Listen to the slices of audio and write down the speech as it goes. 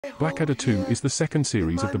Blackadder II is the second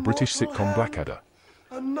series of the British sitcom Blackadder.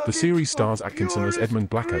 The series stars Atkinson as Edmund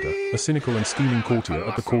Blackadder, a cynical and scheming courtier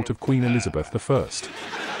at the court of Queen Elizabeth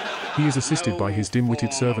I. He is assisted by his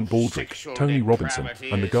dim-witted servant Baldrick, Tony Robinson,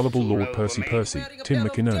 and the gullible Lord Percy, Tim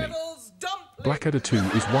McInerney. Blackadder II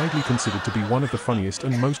is widely considered to be one of the funniest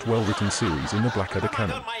and most well-written series in the Blackadder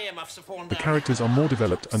canon. The characters are more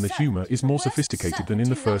developed and the humour is more sophisticated than in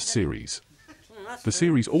the first series. The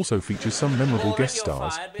series also features some memorable guest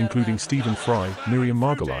stars, including Stephen Fry, Miriam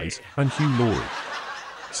Margolyes, and Hugh Laurie.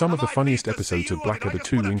 Some of the funniest episodes of Blackadder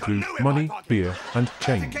II include Money, Beer, and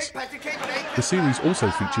Chains. The series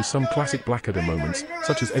also features some classic Blackadder moments,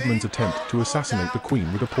 such as Edmund's attempt to assassinate the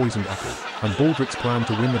Queen with a poisoned apple, and Baldrick's plan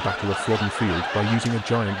to win the Battle of Flodden Field by using a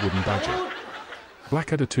giant wooden badger.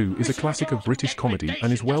 Blackadder II is a classic of British comedy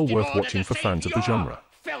and is well worth watching for fans of the genre.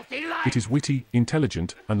 It is witty,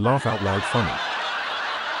 intelligent, and laugh-out-loud funny.